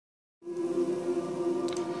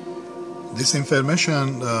This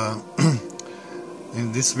information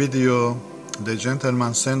in this video the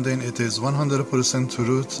gentleman sending it is 100%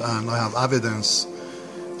 truth, and I have evidence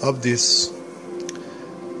of this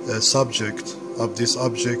subject, of this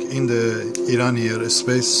object in the Iranian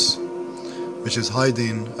space, which is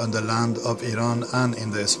hiding on the land of Iran and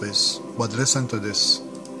in the space. But listen to this.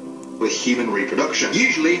 With human reproduction.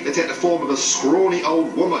 Usually they take the form of a scrawny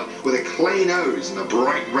old woman with a clay nose and a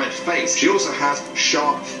bright red face. She also has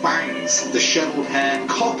sharp fangs, dishevelled hair,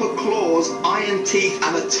 copper claws, iron teeth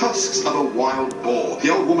and the tusks of a wild boar. The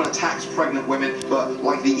old woman attacks pregnant women, but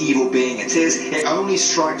like the evil being it is, it only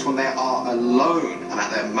strikes when they are alone and at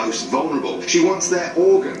their most vulnerable. She wants their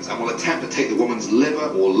organs and will attempt to take the woman's liver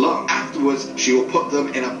or lung. Afterwards, she will put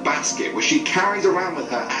them in a basket which she carries around with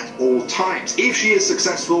her at all times. If she is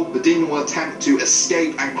successful, the demon will attempt to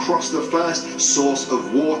escape and cross the first source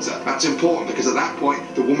of water. That's important because at that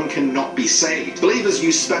point the woman cannot be saved. Believers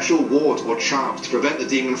use special wards or charms to prevent the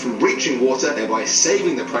demon from reaching water, thereby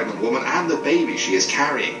saving the pregnant woman and the baby she is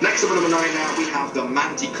carrying. Next up at number 9 now we have the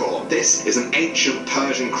manticore. This is an ancient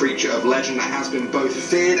Persian creature of legend that has been both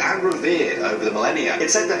feared and revered over the millennia.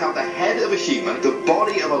 It's said to have the head of a human, the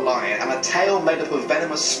body of a lion and a tail made up of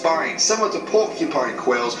venomous spines, similar to porcupine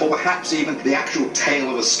quills or perhaps even the actual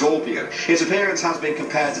tail of a scorpion. His appearance has been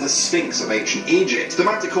compared to the Sphinx of ancient Egypt. The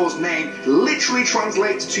manticore's name literally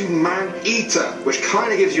translates to man-eater, which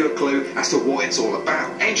kind of gives you a clue as to what it's all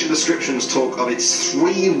about. Ancient descriptions talk of its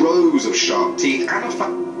 3 rows of sharp teeth and a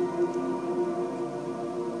fact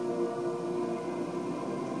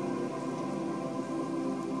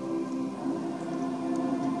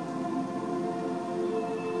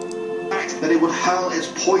that it would hurl its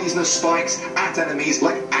poisonous spikes at enemies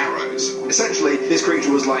like arrows. Essentially, this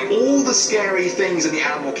creature was like all the scary things in the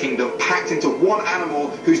animal kingdom packed into one animal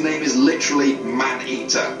whose name is literally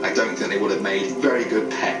man-eater. I don't think they would have made very good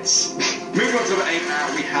pets. Moving on to number 8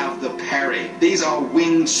 now, we have the Peri. These are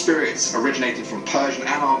winged spirits originating from Persian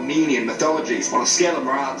and Armenian mythologies. On a scale of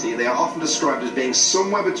morality, they are often described as being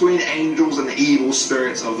somewhere between angels and the evil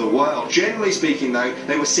spirits of the world. Generally speaking though,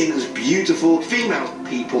 they were seen as beautiful female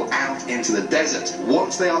people out into the desert.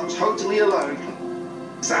 Once they are totally alone,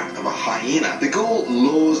 that of a hyena. The ghoul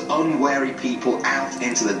lures unwary people out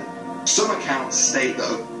into the... Some accounts state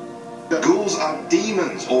that ghouls are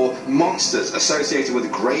demons or monsters associated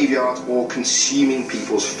with graveyards or consuming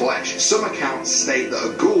people's flesh. Some accounts state that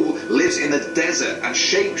a ghoul lives in the desert and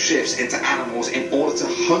shapeshifts into animals in order to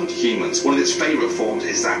hunt humans. One of its favourite forms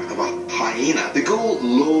is that of a hyena. The ghoul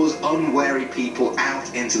lures unwary people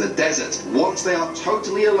out into the desert. Once they are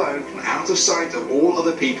totally alone and out of sight of all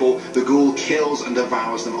other people, the ghoul kills and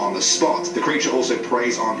devours them on the spot. The creature also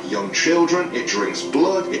preys on young children, it drinks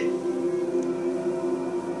blood, it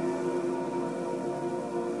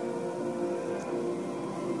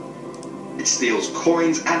steals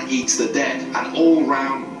coins and eats the dead. An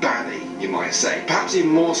all-round baddie, you might say. Perhaps even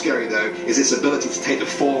more scary though is its ability to take the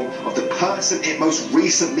form of the person it most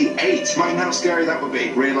recently ate. Imagine how scary that would be,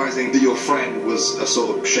 realising that your friend was a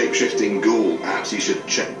sort of shape-shifting ghoul. Perhaps you should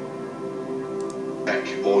check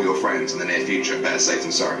all your friends in the near future. Better safe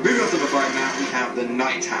than sorry. Moving on to number 5 now, we have the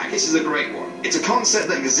night hag. This is a great one. It's a concept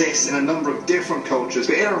that exists in a number of different cultures,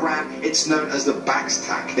 but in Iran it's known as the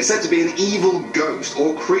bakstag. It's said to be an evil ghost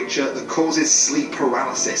or creature that causes sleep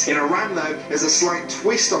paralysis. In Iran though, there's a slight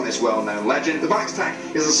twist on this well-known legend. The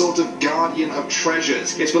bakstag is a sort of guardian of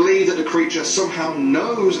treasures. It's believed that the creature somehow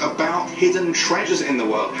knows about hidden treasures in the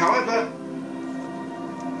world. However,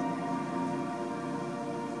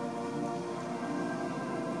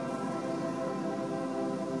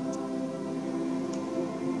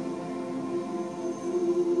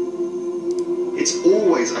 it's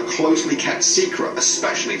always a closely kept secret,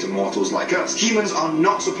 especially to mortals like us. Humans are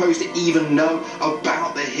not supposed to even know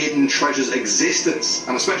about the hidden treasure's existence,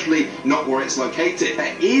 and especially not where it's located.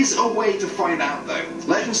 There is a way to find out though.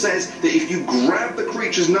 Legend says that if you grab the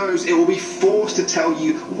creature's nose, it will be forced to tell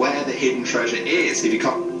you where the hidden treasure is. If you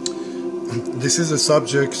can't... This is a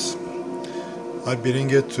subject, I bring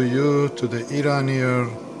it to you, to the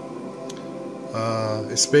Iranian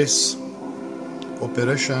space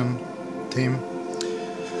operation team.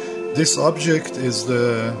 This object is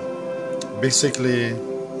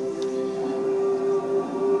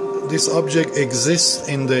this object exists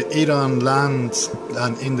in the Iran land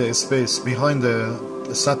and in the space behind the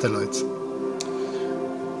satellite,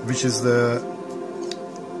 which is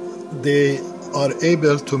they are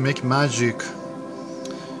able to make magic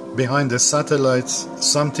behind the satellite.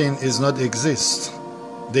 Something is not exist,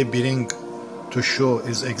 they bring to show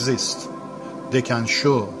is exist. They can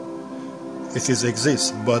show it is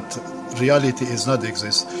exist, but reality is not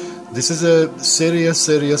exist. This is a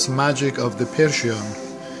serious magic of the Persian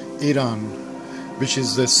Iran, which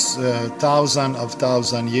is this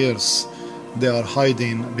thousand years they are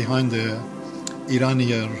hiding behind the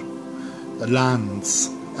Iranian lands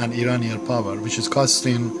and Iranian power, which is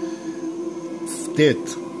costing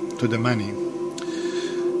death to the many.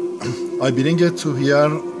 I bring it to here,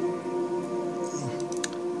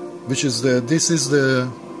 which is this is the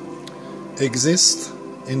exist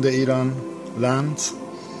in the Iran land,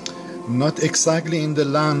 not exactly in the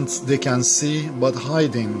land they can see, but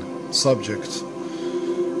hiding subject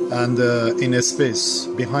and in a space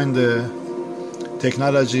behind the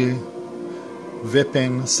technology,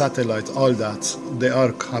 weapon, satellite, all that they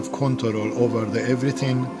are have control over the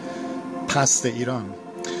everything past the Iran.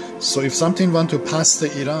 So if something want to pass the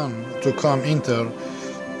Iran to come enter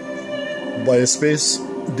by space,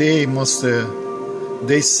 they must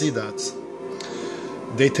they see that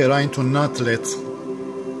they trying to not let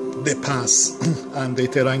they pass and they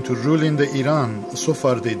trying to rule in the Iran. So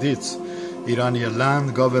far they did. Iranian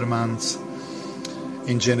land government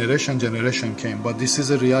in generation came, but this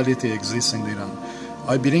is a reality exists in Iran.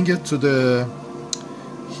 I bring it to the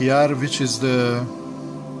here, which is the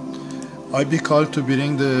I be called to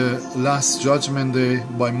bring the Last Judgment Day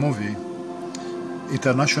by movie,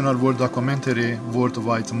 international world documentary,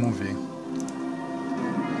 worldwide movie.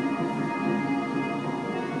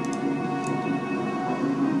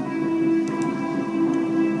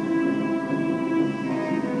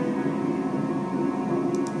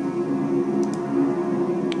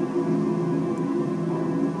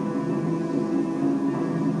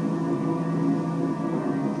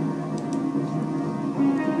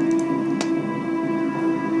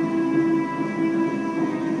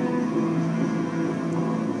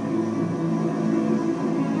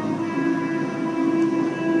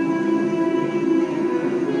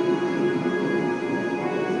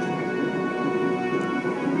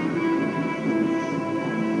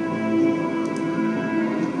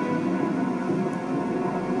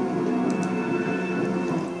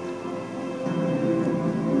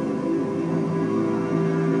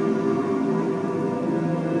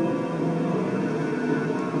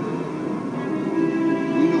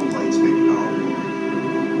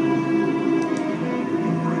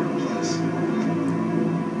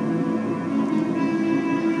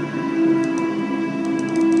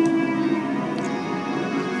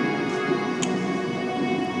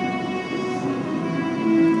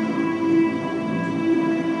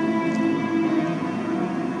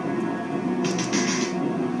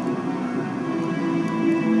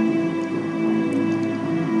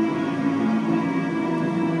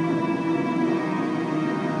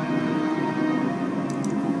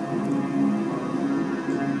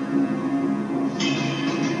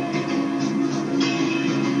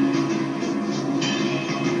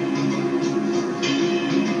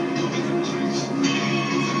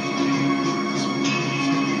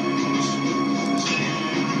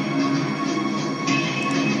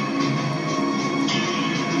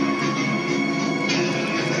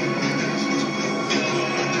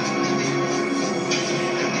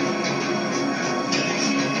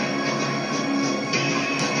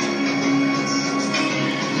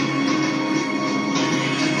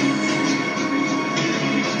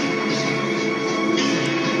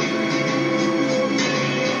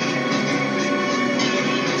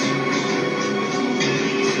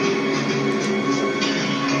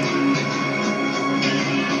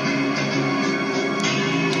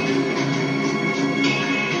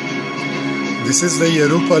 This is the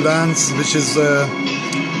Europa lands, which is the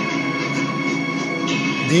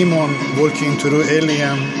demon walking through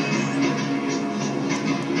alien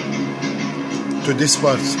to this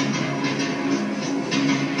part.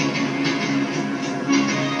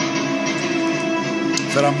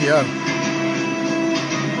 From here.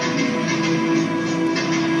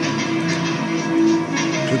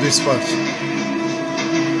 To this part.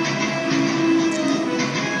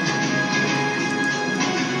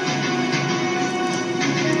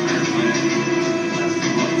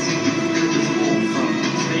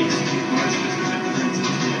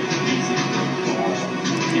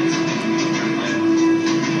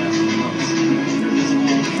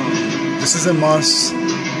 This is a Mars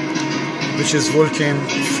which is working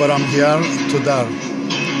from here to there.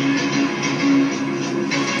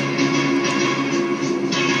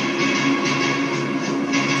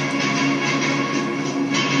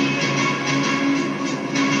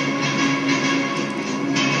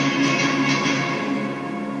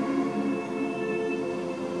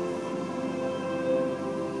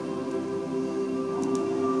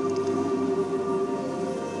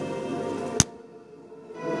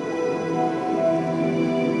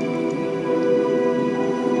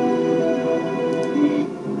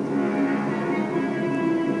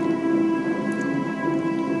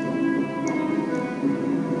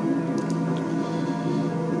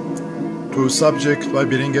 to subject by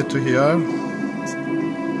bringing it to here.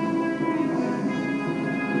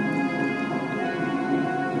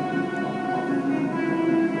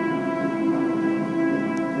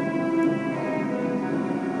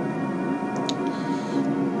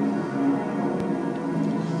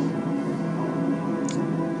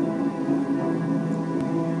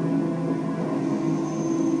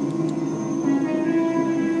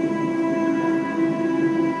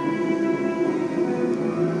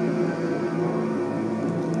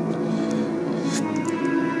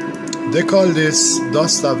 They call this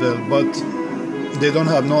dust level, but they don't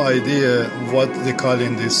have no idea what they call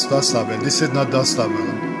in this dust level. This is not dust level.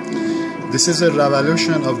 This is a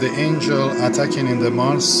revolution of the angel attacking in the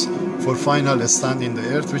Mars for final stand in the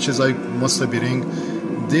earth, which is I must bring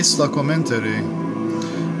this documentary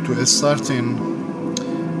to starting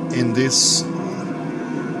in this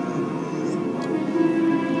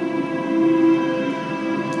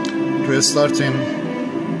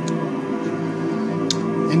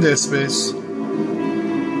in the space.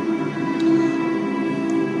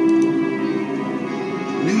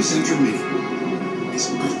 New Central Mini is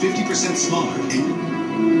 50% smaller and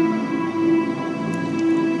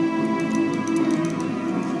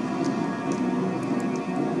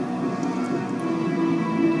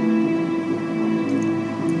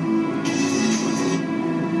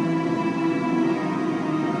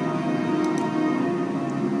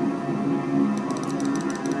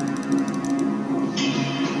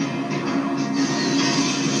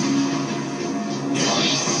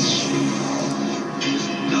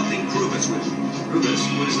Rubus,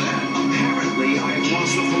 what is that? Apparently, I have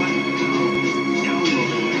lost the download.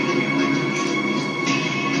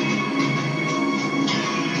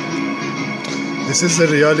 This is the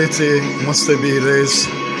reality must be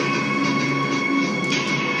raised.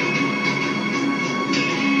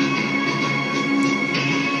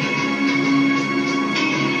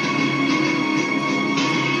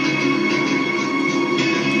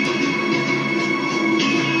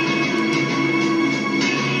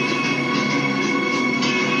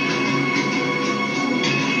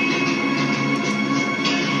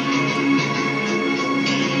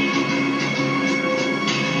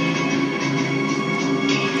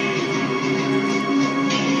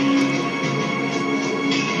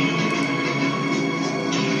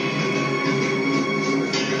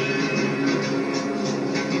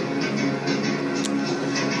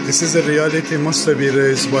 This is a reality must be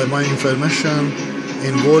raised by my information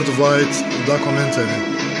in worldwide documentary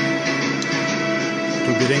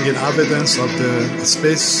to bring in evidence of the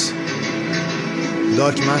space,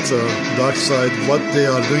 dark matter, dark side, what they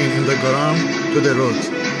are doing in the ground to the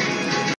road.